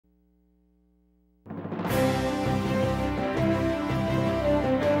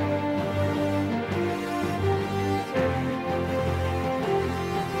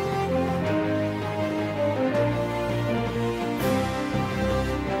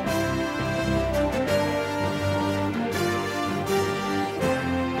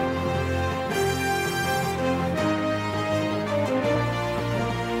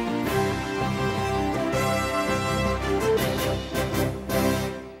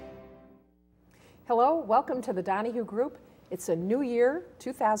Hello, welcome to the Donohue Group. It's a new year,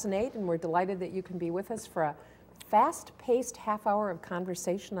 2008, and we're delighted that you can be with us for a fast-paced half hour of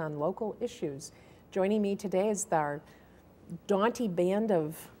conversation on local issues. Joining me today is our daunting band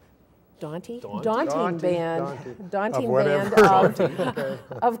of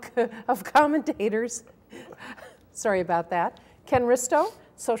commentators. Sorry about that. Ken Risto,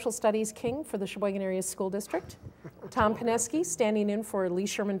 Social Studies King for the Sheboygan Area School District. Tom Pineski, standing in for Lee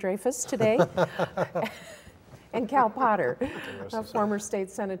Sherman Dreyfus today. And Cal Potter, a former state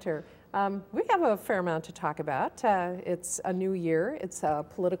senator. We have a fair amount to talk about. It's a new year. It's a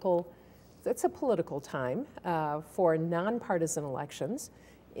political time for nonpartisan elections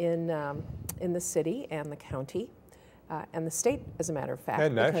in the city and the county and the state, as a matter of fact.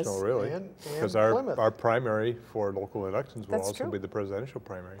 And national, really, because our primary for local elections will also be the presidential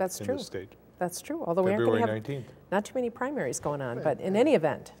primary in the state. That's true, although we aren't going to have 19th. Not too many primaries going on, but in any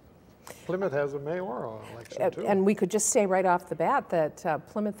event. Plymouth has a mayoral election, too. And we could just say right off the bat that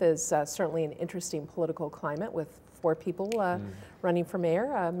Plymouth is certainly an interesting political climate with 4 people running for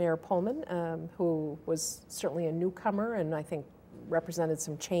mayor. Mayor Pullman, who was certainly a newcomer and I think represented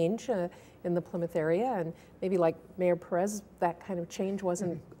some change in the Plymouth area. And maybe like Mayor Perez, that kind of change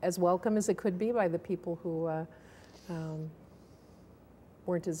wasn't as welcome as it could be by the people who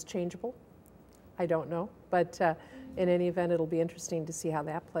weren't as changeable. I don't know, but in any event, it'll be interesting to see how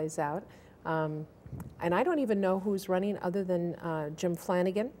that plays out. And I don't even know who's running other than Jim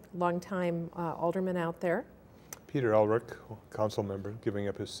Flanagan, longtime alderman out there. Peter Elric, council member, giving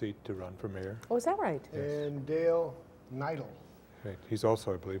up his seat to run for mayor. Oh, is that right? And Dale Neidl. Right. He's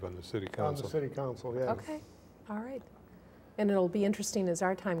also, I believe, on the city council. On the city council, yes. Okay, all right. And it'll be interesting as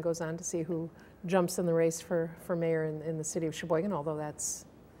our time goes on to see who jumps in the race for mayor in the city of Sheboygan, although that's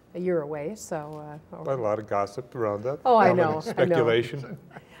a year away, so. But a lot of gossip around that. Oh, I know. Speculation.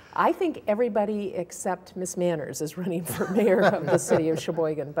 I think everybody except Miss Manners is running for mayor of the city of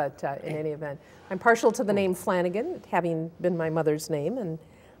Sheboygan, but in any event. I'm partial to the name Flanagan, having been my mother's name and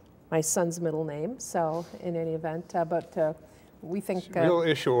my son's middle name, so in any event, but we think... She's real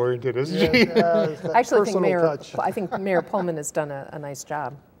issue-oriented, isn't she? Actually, I think Mayor Pullman has done a nice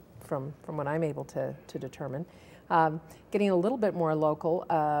job from what I'm able to determine. Getting a little bit more local,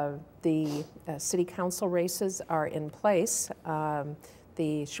 the city council races are in place.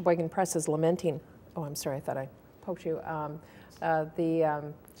 The Sheboygan Press is lamenting, oh, I'm sorry, I thought I poked you.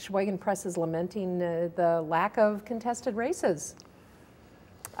 The Sheboygan Press is lamenting the lack of contested races.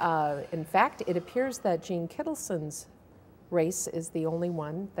 In fact, it appears that Gene Kittleson's race is the only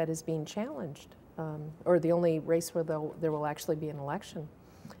one that is being challenged, or the only race where there will actually be an election.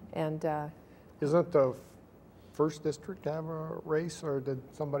 And isn't the first district have a race, or did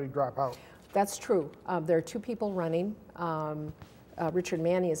somebody drop out? That's true. There are 2 people running. Richard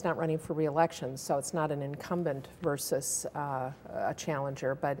Manny is not running for re-election, so it's not an incumbent versus a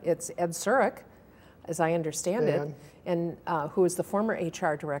challenger, but it's Ed Zurich, as I understand it, and who is the former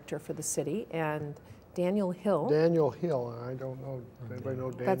HR director for the city, and Daniel Hill. Daniel Hill, I don't know. Does anybody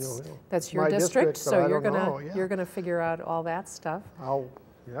know Daniel Hill? That's your district, so you're gonna figure out all that stuff.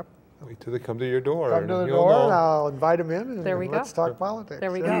 Yep. Wait till they come to your door. Come to the door, and I'll invite them in, and there we let's talk politics.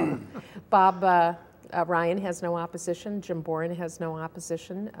 There we go. Bob Ryan has no opposition. Jim Boren has no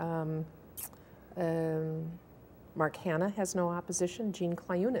opposition. Mark Hanna has no opposition. Gene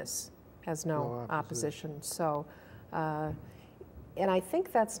Clyunas has no opposition. So, and I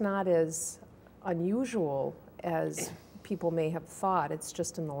think that's not as unusual as people may have thought. It's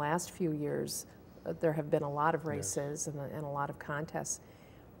just in the last few years there have been a lot of races and a lot of contests.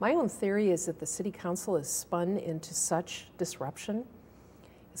 My own theory is that the city council is spun into such disruption.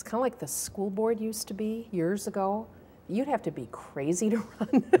 It's kind of like the school board used to be years ago. You'd have to be crazy to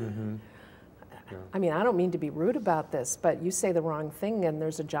run. I mean, I don't mean to be rude about this, but you say the wrong thing and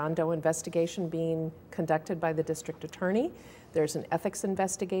there's a John Doe investigation being conducted by the district attorney. There's an ethics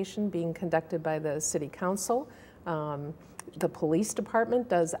investigation being conducted by the city council. The police department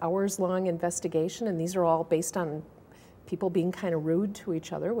does hours-long investigation, and these are all based on people being kind of rude to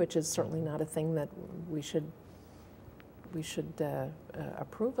each other, which is certainly not a thing that we should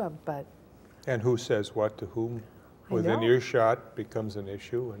approve of. But and who says what to whom within earshot becomes an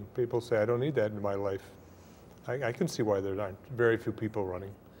issue, and people say, I don't need that in my life. I can see why there aren't very few people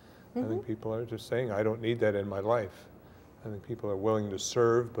running. I think people are just saying, I don't need that in my life. I think people are willing to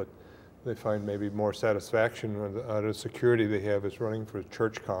serve, but they find maybe more satisfaction out of security they have is running for a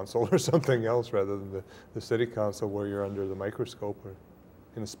church council or something else rather than the city council where you're under the microscope or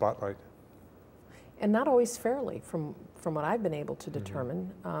in the spotlight. And not always fairly, from what I've been able to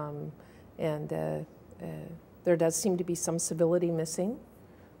determine. There does seem to be some civility missing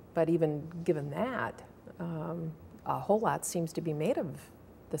But even given that, a whole lot seems to be made of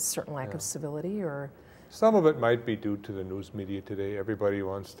this certain lack of civility or... Some of it might be due to the news media today. Everybody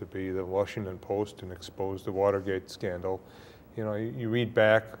wants to be the Washington Post and expose the Watergate scandal. You know, you read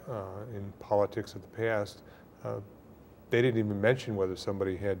back in politics of the past, they didn't even mention whether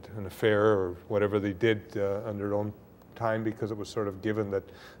somebody had an affair or whatever they did on their own time, because it was sort of given that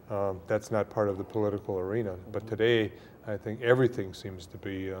that's not part of the political arena. But today, I think everything seems to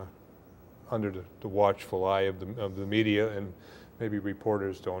be under the watchful eye of the media, and maybe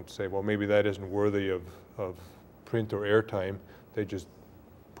reporters don't say, well, maybe that isn't worthy of print or airtime. They just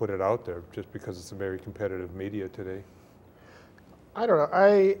put it out there just because it's a very competitive media today. I don't know.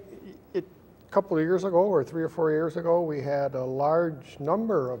 A couple of years ago, or 3 or 4 years ago, we had a large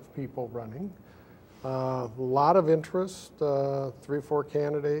number of people running. A lot of interest, 3 or 4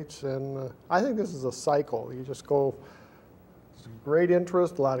 candidates, and I think this is a cycle. You just go, there's great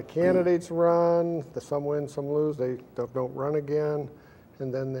interest, a lot of candidates run, some win, some lose, they don't run again,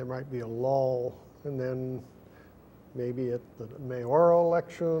 and then there might be a lull, and then maybe at the mayoral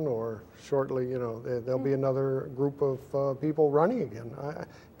election or shortly, you know, there'll be another group of people running again. It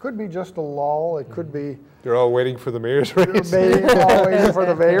could be just a lull, it could be... They're all waiting for the mayor's race. They're all waiting for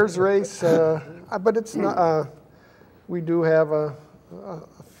the mayor's race. But it's not, we do have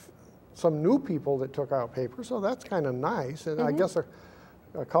some new people that took out papers, so that's kind of nice. And I guess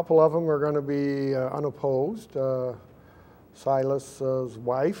a couple of them are going to be unopposed. Silas's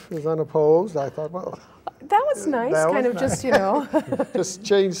wife is unopposed. I thought, well... That was nice, kind of nice. Just, you know... just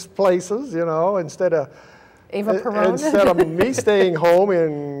change places, you know, instead of... Ava Perone. Instead of me staying home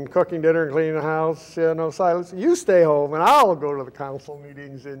and cooking dinner and cleaning the house, you know, Silas, you stay home and I'll go to the council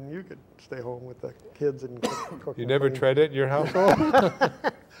meetings and you could stay home with the kids and cook. You never tread at your household?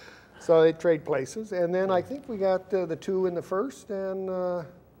 So they trade places. And then I think we got the 2 in the 1st and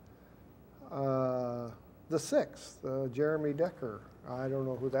the 6th, Jeremy Decker. I don't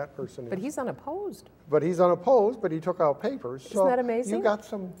know who that person is. But he's unopposed. But he's unopposed, but he took out papers. Isn't that amazing? You got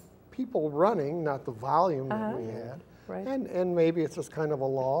some people running, not the volume that we had. Right. And maybe it's just kind of a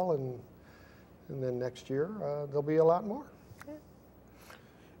lull, and then next year there'll be a lot more.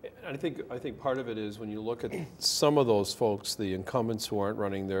 I think part of it is when you look at some of those folks, the incumbents who aren't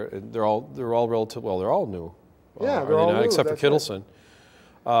running, they're all relative. Well, they're all new. Yeah, they're all new, except for Kittleson.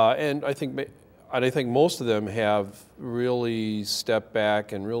 Right. And I think most of them have really stepped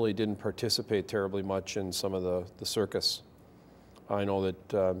back and really didn't participate terribly much in some of the circus. I know that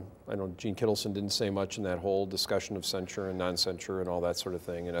Gene Kittleson didn't say much in that whole discussion of censure and non-censure and all that sort of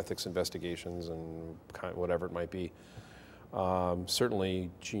thing, and ethics investigations and whatever it might be. Certainly,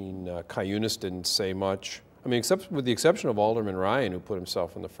 Gene Cayunas didn't say much. I mean, except with the exception of Alderman Ryan, who put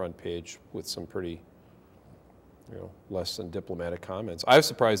himself on the front page with some pretty, you know, less than diplomatic comments. I was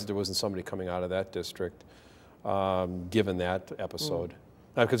surprised that there wasn't somebody coming out of that district, given that episode.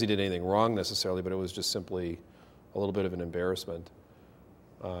 Not because he did anything wrong necessarily, but it was just simply a little bit of an embarrassment.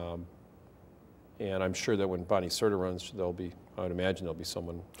 And I'm sure that when Bonnie Serta runs, I would imagine there'll be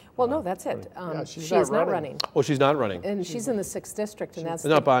someone. Well, no, that's it. Yeah, she is not running. Oh, she's not running. And she's in the 6th district, and that's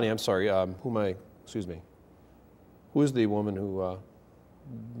not Bonnie. I'm sorry. Excuse me. Who is the woman who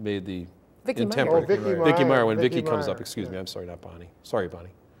made the Vicky Meyer. Oh, Vicky Meyer. When Vicky Vicky comes Meyer. up, excuse me. I'm sorry, not Bonnie. Sorry,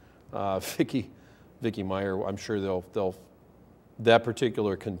 Bonnie. Vicky Meyer. I'm sure they'll that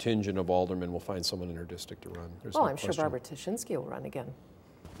particular contingent of aldermen will find someone in her district to run. There's no I'm sure question. Barbara Tashinsky will run again.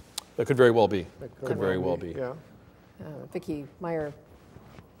 That could very well be. Could very well be. Yeah. Vicky Meyer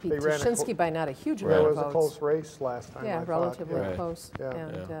beat They ran Tashinsky by not a huge Well, amount it of was a votes. close race last time. Yeah, I relatively thought. close. Yeah.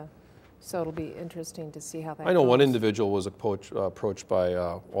 And so it'll be interesting to see how that I know goes. one individual was approached by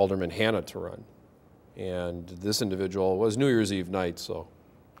Alderman Hanna to run, and this individual was New Year's Eve night, so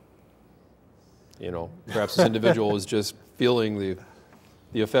you know, perhaps this individual was just feeling the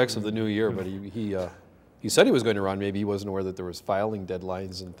effects of the new year, but he said he was going to run. Maybe he wasn't aware that there was filing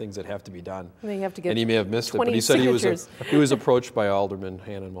deadlines and things that have to be done. And you have to get and he may have missed it, but he said he was approached by Alderman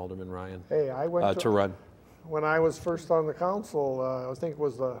Hanna and Alderman Ryan I went to run. When I was first on the council, I think it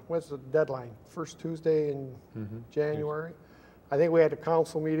was what's the deadline? First Tuesday in January. I think we had a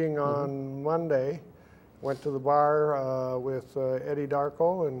council meeting on Monday. Went to the bar with Eddie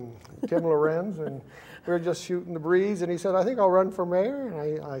Darko and Tim Lorenz, and we were just shooting the breeze. And he said, "I think I'll run for mayor."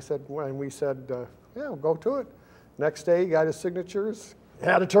 And I said, and we said, "Yeah, we'll go to it." Next day, he got his signatures,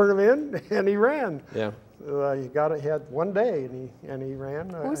 had to turn them in, and he ran. Yeah. He had one day, and he ran.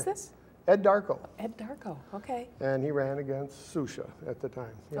 Who's this? Ed Darko. Ed Darko. Okay. And he ran against Susha at the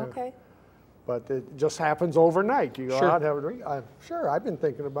time. Yeah. Okay. But it just happens overnight. You go Sure. out, have a drink. Sure, I've been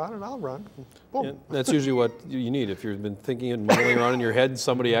thinking about it. I'll run. Boom. And that's usually what you need. If you've been thinking and muddling around in your head,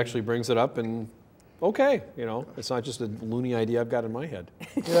 somebody actually brings it up, and okay, you know, it's not just a loony idea I've got in my head.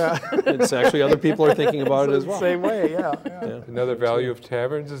 Yeah. It's actually other people are thinking about it as well. Same way, yeah. Another value of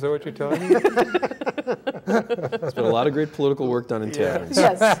taverns, is that what you're telling me? There's been a lot of great political work done in taverns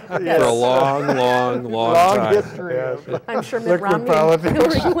Yes, for yes. a long Long time. history. of- I'm sure Mitt Liquid Romney and politics.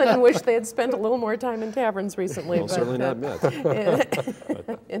 Hillary Clinton wish they had spent a little more time in taverns recently. Well, certainly not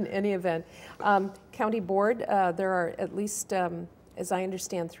Mitt. In any event. County board, there are at least, as I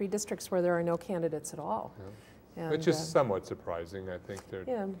understand, 3 districts where there are no candidates at all. And, Which is somewhat surprising. I think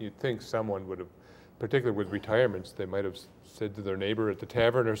Yeah. you'd think someone would have, particularly with retirements, they might have said to their neighbor at the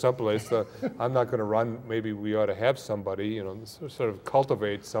tavern or someplace, I'm not going to run, maybe we ought to have somebody, you know, sort of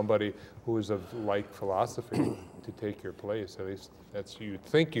cultivate somebody who is of like philosophy to take your place. At least that's, you'd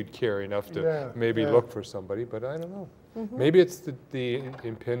think you'd care enough to maybe look for somebody, but I don't know. Maybe it's the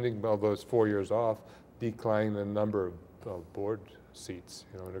impending, well, those 4 years off, decline in the number of board seats.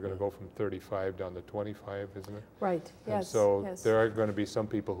 You know, they're going to go from 35 down to 25, isn't it? Right, And yes. so yes. there are going to be some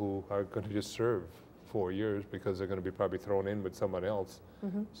people who are going to just serve 4 years because they're going to be probably thrown in with someone else.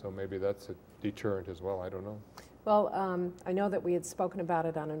 So maybe that's a deterrent as well. I don't know. Well, I know that we had spoken about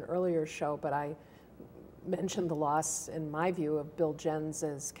it on an earlier show, but I mentioned the loss, in my view, of Bill Jens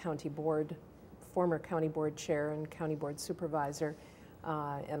as county board, former county board chair and county board supervisor.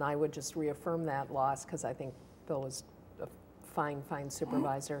 And I would just reaffirm that loss because I think Bill was a fine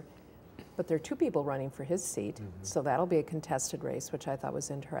supervisor. But there are 2 people running for his seat, so that'll be a contested race, which I thought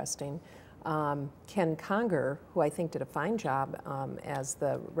was interesting. Ken Conger, who I think did a fine job as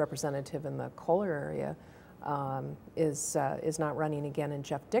the representative in the Kohler area, is not running again, and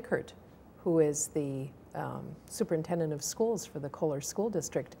Jeff Dickert, who is the superintendent of schools for the Kohler School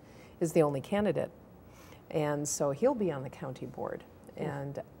District, is the only candidate. And so he'll be on the county board.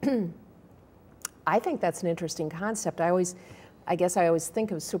 And I think that's an interesting concept. I guess I always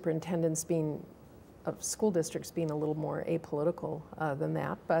think of superintendents being, of school districts being a little more apolitical than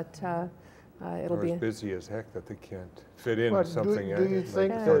that, but it'll They're be. as busy as heck that they can't fit in But something do you like think the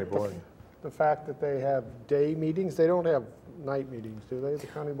county that board. the fact that they have day meetings, they don't have night meetings, do they, the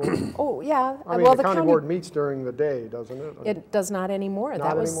county board? Oh, yeah. I mean, well, the county board meets during the day, doesn't it? It does not anymore.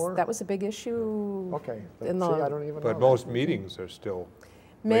 Not anymore? That was a big issue. Okay, in see, the- I don't even know. But that. most meetings are still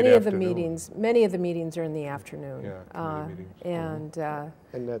Many late of the afternoon. meetings are in the afternoon. Yeah, committee meetings. And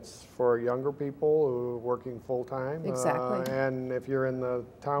And that's for younger people who are working full-time. Exactly. And if you're in the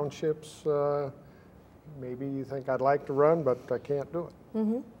townships, maybe you think, I'd like to run, but I can't do it.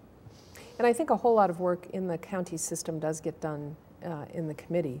 and I think a whole lot of work in the county system does get done in the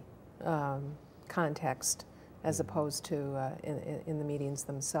committee context as opposed to in the meetings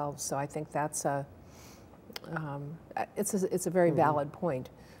themselves. So I think that's it's a very valid point.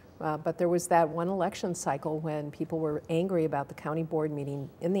 But there was that one election cycle when people were angry about the county board meeting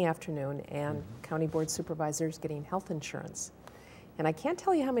in the afternoon and county board supervisors getting health insurance. And I can't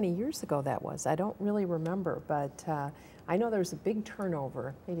tell you how many years ago that was. I don't really remember, but I know there was a big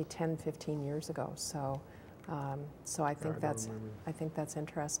turnover, maybe 10, 15 years ago. So, so I think that's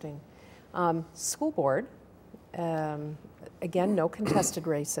interesting. School board, again, no contested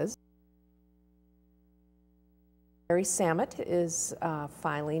races. Barry Samet is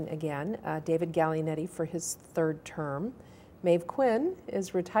filing again. David Gallinetti for his 3rd term. Maeve Quinn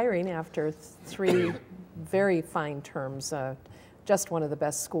is retiring after 3 very fine terms. Just one of the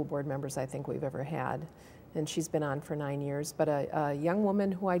best school board members I think we've ever had. And she's been on for 9 years. But a young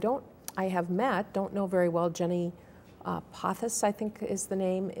woman who I have met, don't know very well, Jenny Pothas, I think is the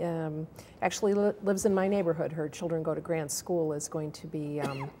name, actually lives in my neighborhood. Her children go to Grant School, is going to be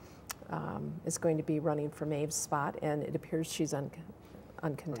running for Maeve's spot, and it appears she's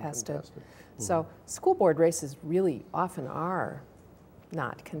uncontested. So school board races really often are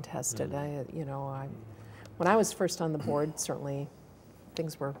not contested. When I was first on the board, certainly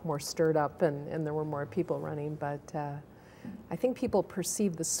things were more stirred up and there were more people running, but I think people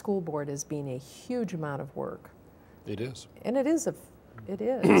perceive the school board as being a huge amount of work. It is. And it is. It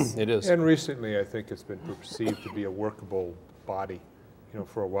is. It is. And recently, I think it's been perceived to be a workable body. You know,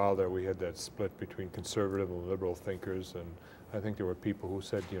 for a while there, we had that split between conservative and liberal thinkers, and I think there were people who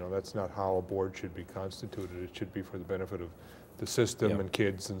said, you know, that's not how a board should be constituted. It should be for the benefit of the system and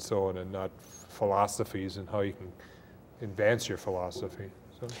kids and so on, and not philosophies and how you can advance your philosophy.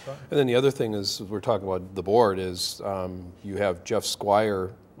 So, And then the other thing is, we're talking about the board, is you have Jeff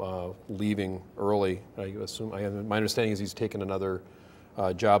Squire leaving early. I assume, my understanding is he's taken another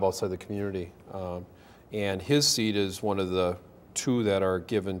job outside the community. And his seat is one of the 2 that are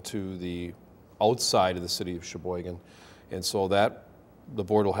given to the outside of the city of Sheboygan. And so that, the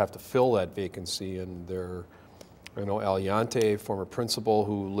board will have to fill that vacancy, and I know Aliante, former principal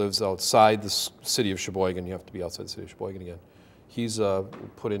who lives outside the city of Sheboygan, you have to be outside the city of Sheboygan again. He's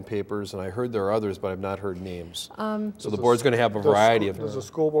put in papers, and I heard there are others, but I've not heard names. So the board's going to have a variety of... Does the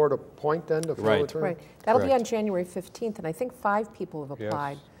school board appoint then to fill the term? Right. That'll be Correct. on January 15th, and I think 5 people have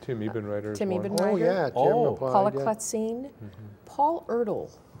applied. Yes. Tim Ebenreiter. Tim Ebenreiter. Oh, yeah, Tim applied. Paula yeah. Klutzine, Paul Ertl,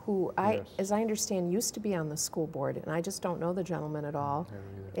 who Yes. as I understand, used to be on the school board, and I just don't know the gentleman at all.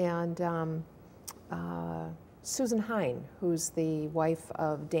 And Susan Hine, who's the wife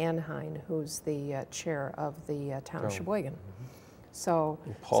of Dan Hine, who's the chair of the town of Sheboygan. So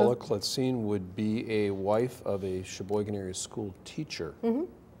Paula Klutzine would be a wife of a Sheboygan area school teacher,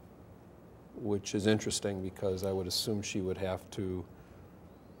 which is interesting because I would assume she would have to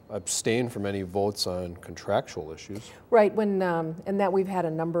abstain from any votes on contractual issues. Right, when, and that we've had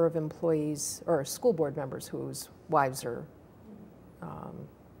a number of employees, or school board members whose wives are,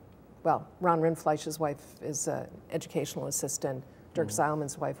 well, Ron Rindfleisch's wife is an educational assistant. Dirk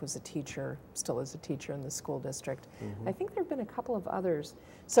Zeilman's wife was a teacher, still is a teacher in the school district. I think there have been a couple of others.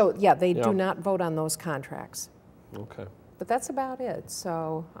 So yeah, they do not vote on those contracts. Okay. But that's about it,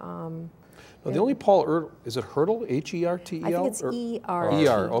 so. Now, the only Paul Ertl, is it Hertel, H-E-R-T-E-L? I think it's E-R.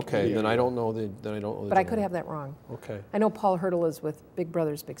 E-R, okay, then I don't know the, But I could have that wrong. Okay. I know Paul Hertel is with Big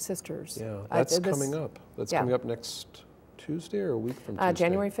Brothers Big Sisters. Yeah, that's coming up. That's coming up next Tuesday or a week from Tuesday?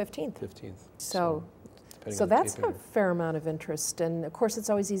 January 15th. 15th. So that's a fair amount of interest, and of course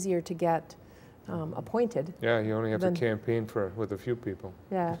it's always easier to get appointed. Yeah, you only have to campaign with a few people.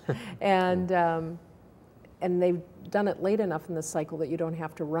 Yeah, and they've done it late enough in the cycle that you don't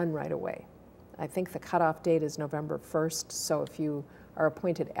have to run right away. I think the cutoff date is November 1st, so if you are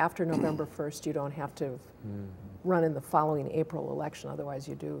appointed after November 1st, you don't have to run in the following April election, otherwise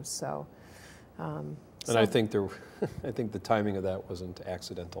you do. So, and I think I think the timing of that wasn't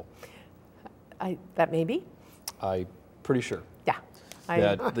accidental. That may be. I'm pretty sure. Yeah.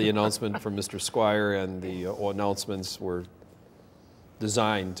 That the announcement from Mr. Squire and the announcements were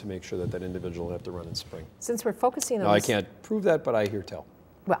designed to make sure that that individual would have to run in spring. Since we're focusing on Now, I can't prove that, but I hear tell.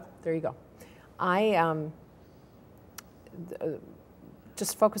 Well, there you go.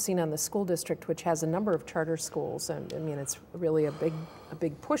 Just focusing on the school district, which has a number of charter schools, and I mean, it's really a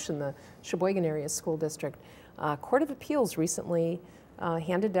big push in the Sheboygan area school district. Court of Appeals recently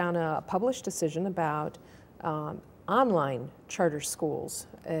handed down a published decision about online charter schools,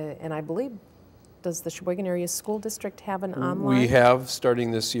 and I believe, does the Sheboygan area school district have an online? We have,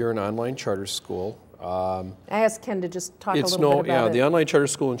 starting this year, an online charter school. I asked Ken to just talk a little bit about it. The online charter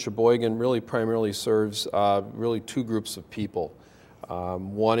school in Sheboygan really primarily serves really 2 groups of people.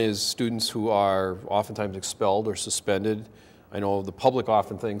 One is students who are oftentimes expelled or suspended. I know the public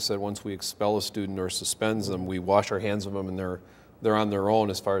often thinks that once we expel a student or suspends them, we wash our hands of them and they're on their own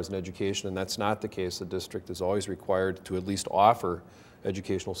as far as an education, and that's not the case. The district is always required to at least offer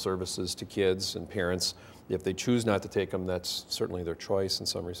educational services to kids and parents. If they choose not to take them, that's certainly their choice in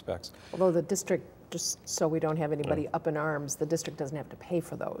some respects. Although the district, just so we don't have anybody up in arms, the district doesn't have to pay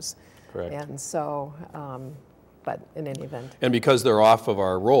for those. Correct. And so, but in any event. And because they're off of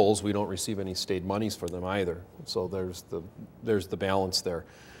our rolls, we don't receive any state monies for them either. So there's the balance there.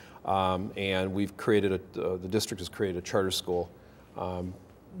 And we've created the district has created a charter school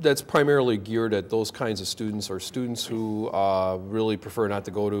that's primarily geared at those kinds of students, or students who really prefer not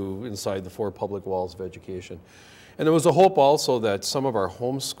to go to inside the 4 public walls of education. And there was a hope also that some of our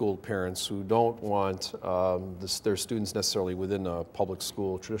homeschooled parents who don't want their students necessarily within a public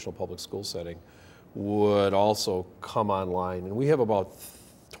school, traditional public school setting, would also come online. And we have about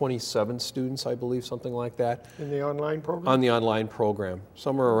 27 students, I believe, something like that. In the online program? On the online program,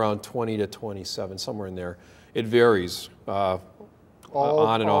 somewhere around 20 to 27, somewhere in there. It varies. On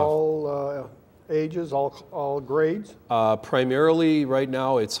and off. All ages, all grades? Primarily, right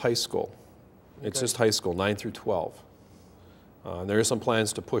now, it's high school. It's Okay. just high school, 9 through 12. There are some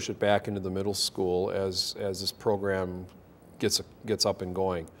plans to push it back into the middle school as this program gets up and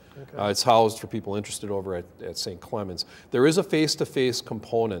going. Okay. It's housed for people interested over at St. Clements. There is a face-to-face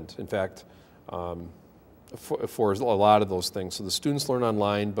component, in fact, for a lot of those things. So the students learn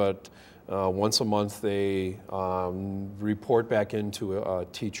online, but once a month they report back into a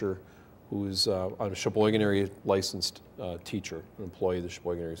teacher who's a Sheboygan area licensed teacher, an employee of the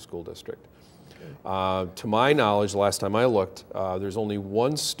Sheboygan area school district. Okay. To my knowledge, the last time I looked, there's only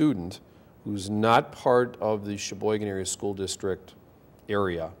one student who's not part of the Sheboygan area school district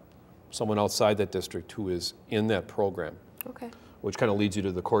area, someone outside that district who is in that program. Okay. which kind of leads you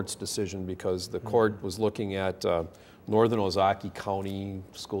to the court's decision, because the court was looking at Northern Ozaki County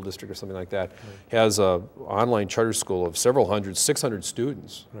School District or something like that, has a online charter school of several hundred, 600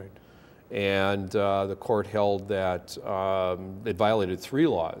 students. Right. And the court held that it violated 3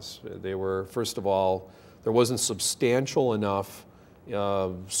 laws. They were, first of all, there wasn't substantial enough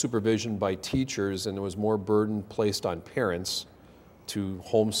supervision by teachers, and there was more burden placed on parents to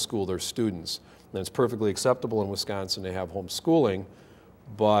homeschool their students. And it's perfectly acceptable in Wisconsin to have homeschooling,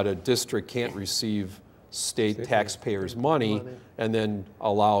 but a district can't receive state taxpayers' money and then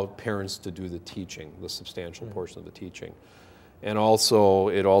allow parents to do the teaching, the substantial portion of the teaching. And also,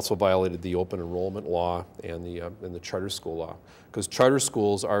 it also violated the open enrollment law and the charter school law, because charter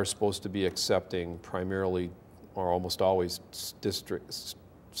schools are supposed to be accepting primarily or almost always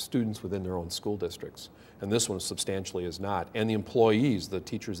students within their own school districts. And this one substantially is not. And the employees, the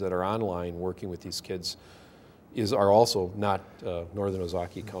teachers that are online working with these kids, are also not Northern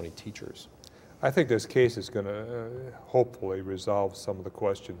Ozaki County teachers. I think this case is going to hopefully resolve some of the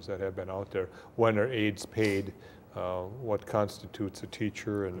questions that have been out there. When are aides paid? What constitutes a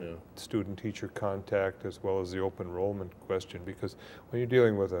teacher, and student-teacher contact, as well as the open enrollment question, because when you're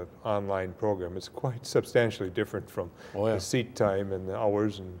dealing with an online program, it's quite substantially different from the seat time and the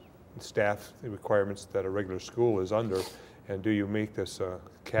hours and staff requirements that a regular school is under. And do you make this a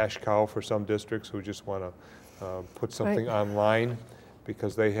cash cow for some districts who just want to put something online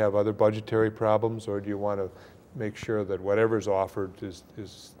because they have other budgetary problems, or do you want to make sure that whatever's offered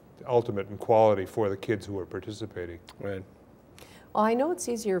is ultimate in quality for the kids who are participating? Right. Well, I know it's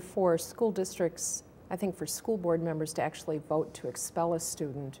easier for school districts, I think for school board members, to actually vote to expel a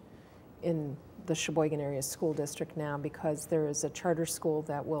student in the Sheboygan area school district now, because there is a charter school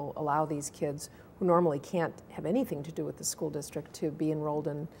that will allow these kids who normally can't have anything to do with the school district to be enrolled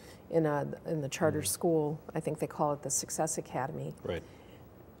in the charter school. I think they call it the Success Academy. Right.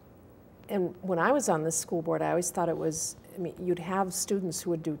 And when I was on this school board, I always thought it was, I mean, you'd have students who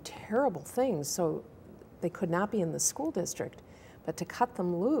would do terrible things, so they could not be in the school district. But to cut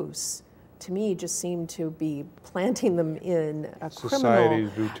them loose, to me, just seemed to be planting them in a Society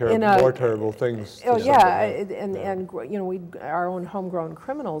criminal. do more terrible things. Oh yeah, and you know, we our own homegrown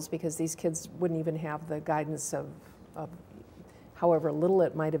criminals, because these kids wouldn't even have the guidance of however little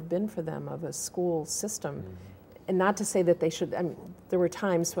it might have been for them, of a school system. And not to say that they should, I mean, there were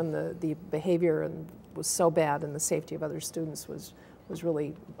times when the behavior was so bad and the safety of other students was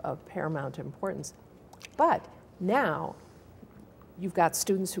really of paramount importance. But now you've got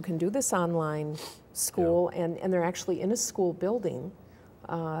students who can do this online school, and they're actually in a school building.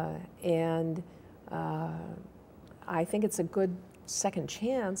 And I think it's a good second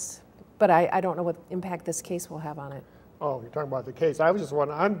chance, but I don't know what impact this case will have on it. Oh, you're talking about the case. I was just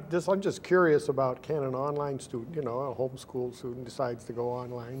wondering, I'm just curious about, can an online student, you know, a homeschool student decides to go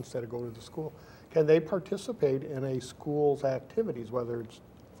online instead of go to the school, can they participate in a school's activities, whether it's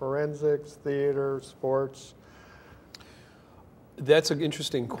forensics, theater, sports? That's an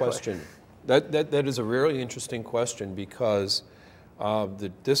interesting question. That is a really interesting question, because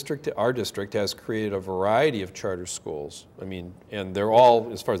the district, our district, has created a variety of charter schools. I mean, and they're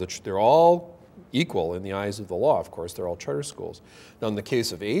all, as far as they're all equal in the eyes of the law, of course. They're all charter schools. Now, in the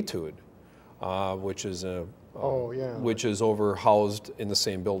case of Etude, which is which is housed in the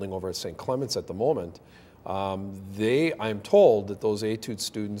same building over at St. Clement's at the moment, I'm told that those Etude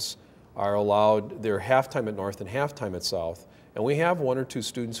students are allowed their halftime at North and halftime at South. And we have 1 or 2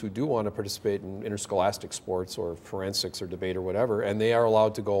 students who do want to participate in interscholastic sports or forensics or debate or whatever, and they are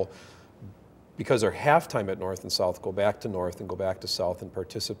allowed to go, because they're halftime at North and South, go back to North and go back to South and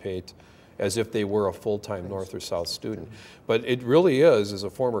participate as if they were a full-time North or South student. But it really is, as a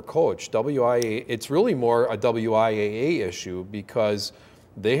former coach, WIAA, it's really more a WIAA issue, because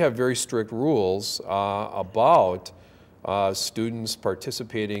they have very strict rules about students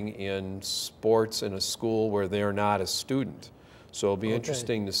participating in sports in a school where they're not a student. So it'll be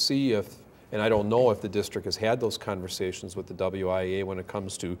interesting to see if, and I don't know if the district has had those conversations with the WIAA when it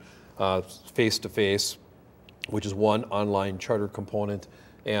comes to face-to-face, which is one online charter component,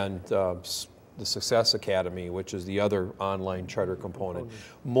 and the Success Academy, which is the other online charter component.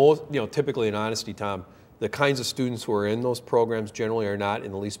 Most, you know, typically, in honesty, Tom, the kinds of students who are in those programs generally are not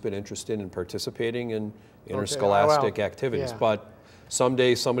in the least bit interested in participating in interscholastic activities. But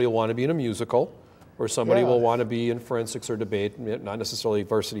someday somebody will want to be in a musical, or somebody will want to be in forensics or debate, not necessarily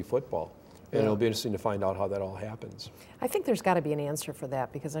varsity football. And it'll be interesting to find out how that all happens. I think there's got to be an answer for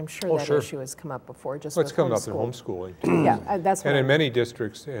that, because I'm sure that issue has come up before. Just it's come up in homeschooling. Yeah, that's what. And in many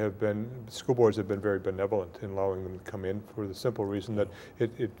districts school boards have been very benevolent in allowing them to come in, for the simple reason that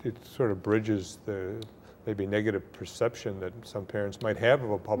it sort of bridges the maybe negative perception that some parents might have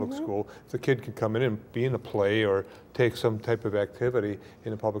of a public school. If the kid can come in and be in a play or take some type of activity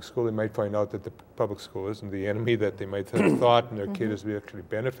in a public school, they might find out that the public school isn't the enemy that they might have thought, and their kid is actually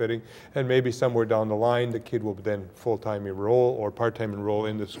benefiting. And maybe somewhere down the line, the kid will then full-time enroll or part-time enroll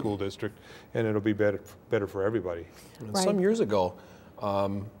in the school district, and it'll be better for everybody. And some years ago, I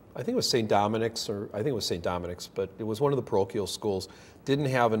think it was St. Dominic's, but it was one of the parochial schools, didn't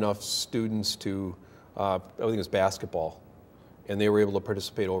have enough students to, I think it was basketball, and they were able to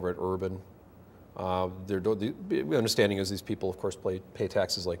participate over at Urban. The understanding is these people, of course, pay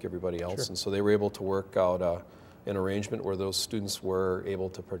taxes like everybody else, and so they were able to work out an arrangement where those students were able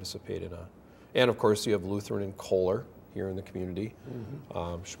to participate in and of course you have Lutheran and Kohler here in the community.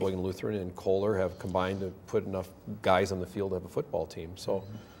 Sheboygan Lutheran and Kohler have combined to put enough guys on the field to have a football team. So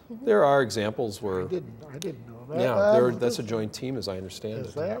there are examples where... I didn't know that. Yeah, that's a joint team as I understand it.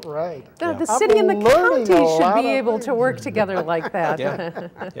 Is that right? The city and the county should be able to work together like that.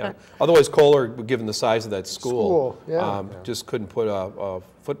 Yeah. Otherwise, Kohler, given the size of that school, just couldn't put a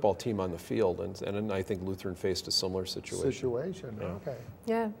football team on the field. And I think Lutheran faced a similar situation. Okay.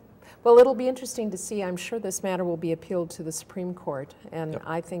 Yeah. Well, it'll be interesting to see. I'm sure this matter will be appealed to the Supreme Court, and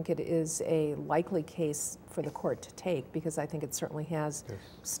I think it is a likely case for the court to take because I think it certainly has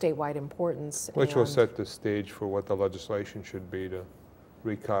statewide importance. Which will set the stage for what the legislation should be to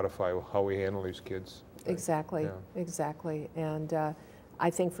recodify how we handle these kids. Exactly, exactly. And I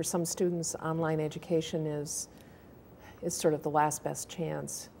think for some students, online education is sort of the last best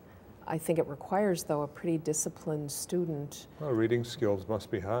chance. I think it requires, though, a pretty disciplined student. Well, reading skills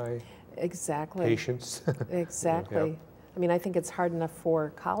must be high. Exactly. Patience. Exactly. I mean, I think it's hard enough for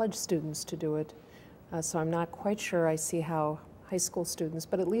college students to do it, so I'm not quite sure I see how high school students,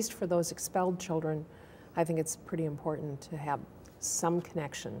 but at least for those expelled children, I think it's pretty important to have some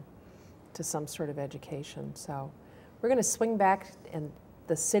connection to some sort of education. So we're going to swing back, and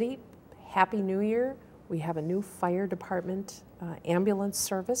the city, Happy New Year. We have a new fire department ambulance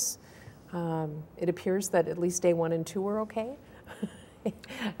service. It appears that at least day 1 and 2 were okay.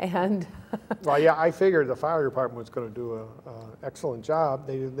 And well, yeah, I figured the fire department was going to do an excellent job.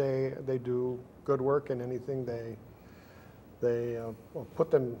 They do good work in anything they put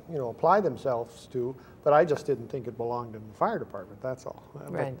them, apply themselves to. But I just didn't think it belonged in the fire department. That's all.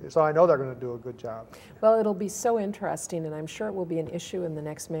 Right. So I know they're going to do a good job. Well, it'll be so interesting, and I'm sure it will be an issue in the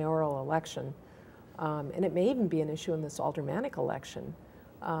next mayoral election. And it may even be an issue in this aldermanic election.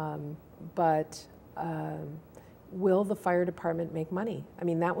 But will the fire department make money? I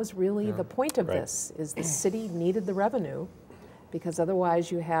mean, that was really the point of this, is the city needed the revenue, because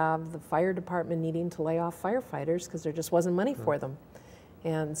otherwise you have the fire department needing to lay off firefighters because there just wasn't money for them.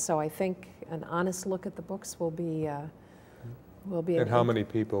 And so I think an honest look at the books will be And how many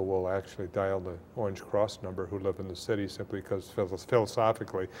people will actually dial the Orange Cross number who live in the city simply because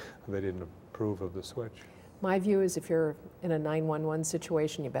philosophically they didn't approve of the switch? My view is if you're in a 911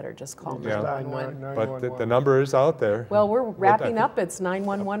 situation, you better just call 911. But the number is out there. Well, we're wrapping up. It's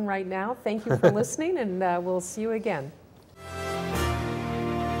 911 right now. Thank you for listening, and we'll see you again.